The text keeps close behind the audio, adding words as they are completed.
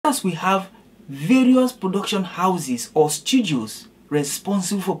as we have various production houses or studios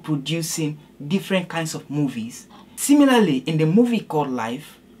responsible for producing different kinds of movies, similarly in the movie called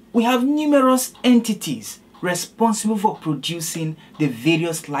life, we have numerous entities responsible for producing the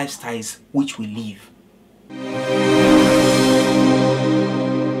various lifestyles which we live.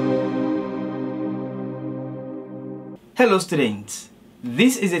 Hello students,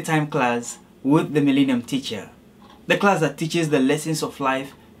 this is a time class with the Millennium Teacher, the class that teaches the lessons of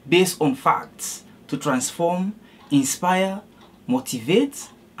life based on facts to transform, inspire, motivate,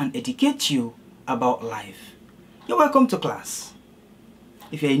 and educate you about life. You're welcome to class.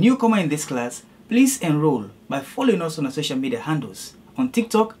 If you're a newcomer in this class, please enroll by following us on our social media handles, on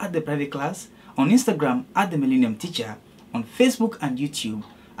TikTok at The Private Class, on Instagram at The Millennium Teacher, on Facebook and YouTube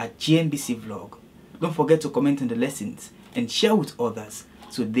at GNBC Vlog. Don't forget to comment on the lessons and share with others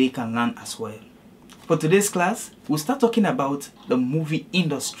so they can learn as well. For today's class, we'll start talking about the movie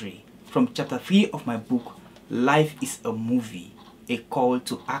industry from chapter 3 of my book, Life is a Movie, A Call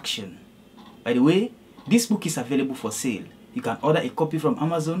to Action. By the way, this book is available for sale. You can order a copy from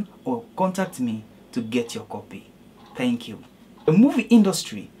Amazon or contact me to get your copy. Thank you. The movie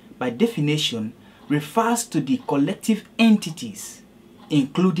industry, by definition, refers to the collective entities,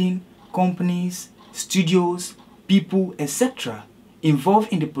 including companies, studios, people, etc.,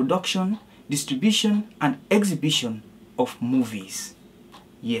 involved in the production, distribution, and exhibition of movies.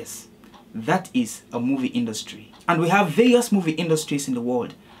 Yes, that is a movie industry. And we have various movie industries in the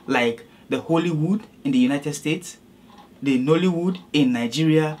world, like the Hollywood in the United States, the Nollywood in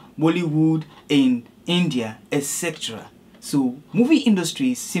Nigeria, Bollywood in India, etc. So movie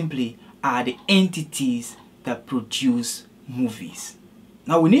industries simply are the entities that produce movies.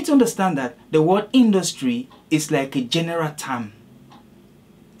 Now we need to understand that the word industry is like a general term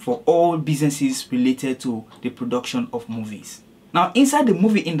for all businesses related to the production of movies. Now inside the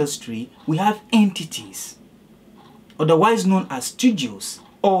movie industry, we have entities, otherwise known as studios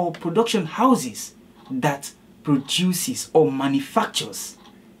or production houses, that produces or manufactures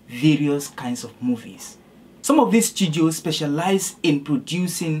various kinds of movies. Some of these studios specialize in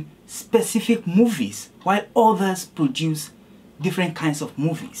producing specific movies, while others produce different kinds of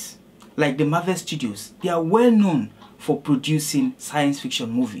movies. Like the Marvel Studios, they are well known for producing science fiction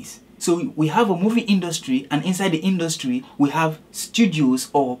movies. So we have a movie industry, and inside the industry we have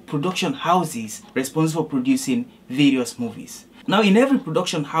studios or production houses responsible for producing various movies. Now in every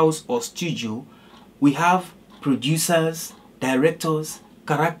production house or studio, we have producers, directors,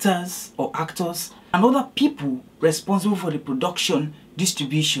 characters or actors, and other people responsible for the production,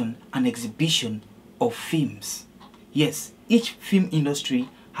 distribution, and exhibition of films. Yes, each film industry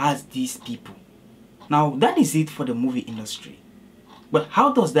has these people. Now that is it for the movie industry. But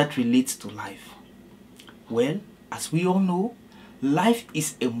how does that relate to life? Well, as we all know, life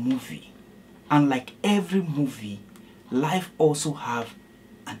is a movie. And like every movie, life also has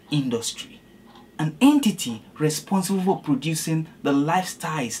an industry, an entity responsible for producing the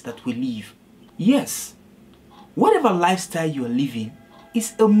lifestyles that we live. Yes, whatever lifestyle you are living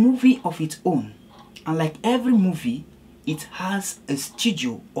is a movie of its own. And like every movie, it has a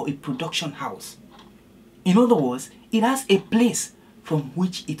studio or a production house. In other words, it has a place from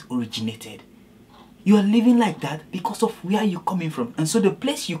which it originated. You are living like that because of where you're coming from. And so the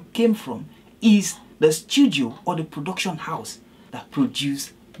place you came from is the studio or the production house that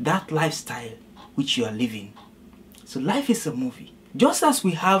produced that lifestyle which you are living. So life is a movie. Just as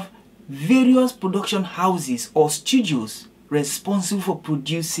we have various production houses or studios responsible for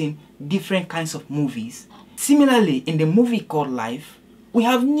producing different kinds of movies, similarly in the movie called life, we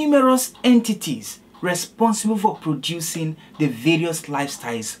have numerous entities responsible for producing the various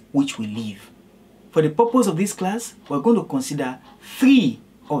lifestyles which we live. For the purpose of this class, we're going to consider 3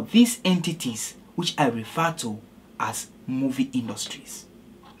 of these entities which I refer to as movie industries.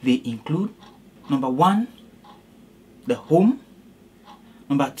 They include number 1, the home,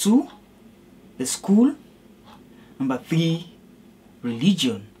 number 2, the school, number 3,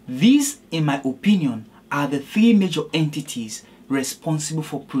 religion. These, in my opinion, are the 3 major entities responsible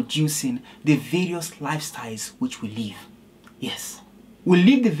for producing the various lifestyles which we live. Yes, we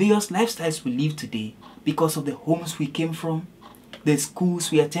live the various lifestyles we live today because of the homes we came from, the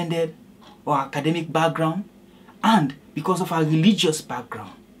schools we attended, our academic background, and because of our religious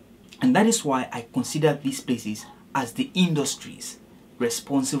background. And that is why I consider these places as the industries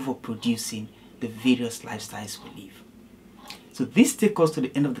responsible for producing the various lifestyles we live. So this takes us to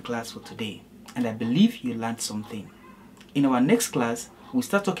the end of the class for today, and I believe you learned something. In our next class, we'll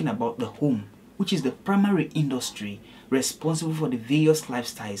start talking about the home, which is the primary industry responsible for the various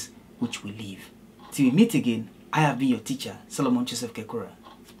lifestyles which we live. Till we meet again, I have been your teacher, Solomon Joseph Kekura.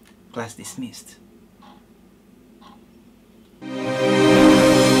 Class dismissed.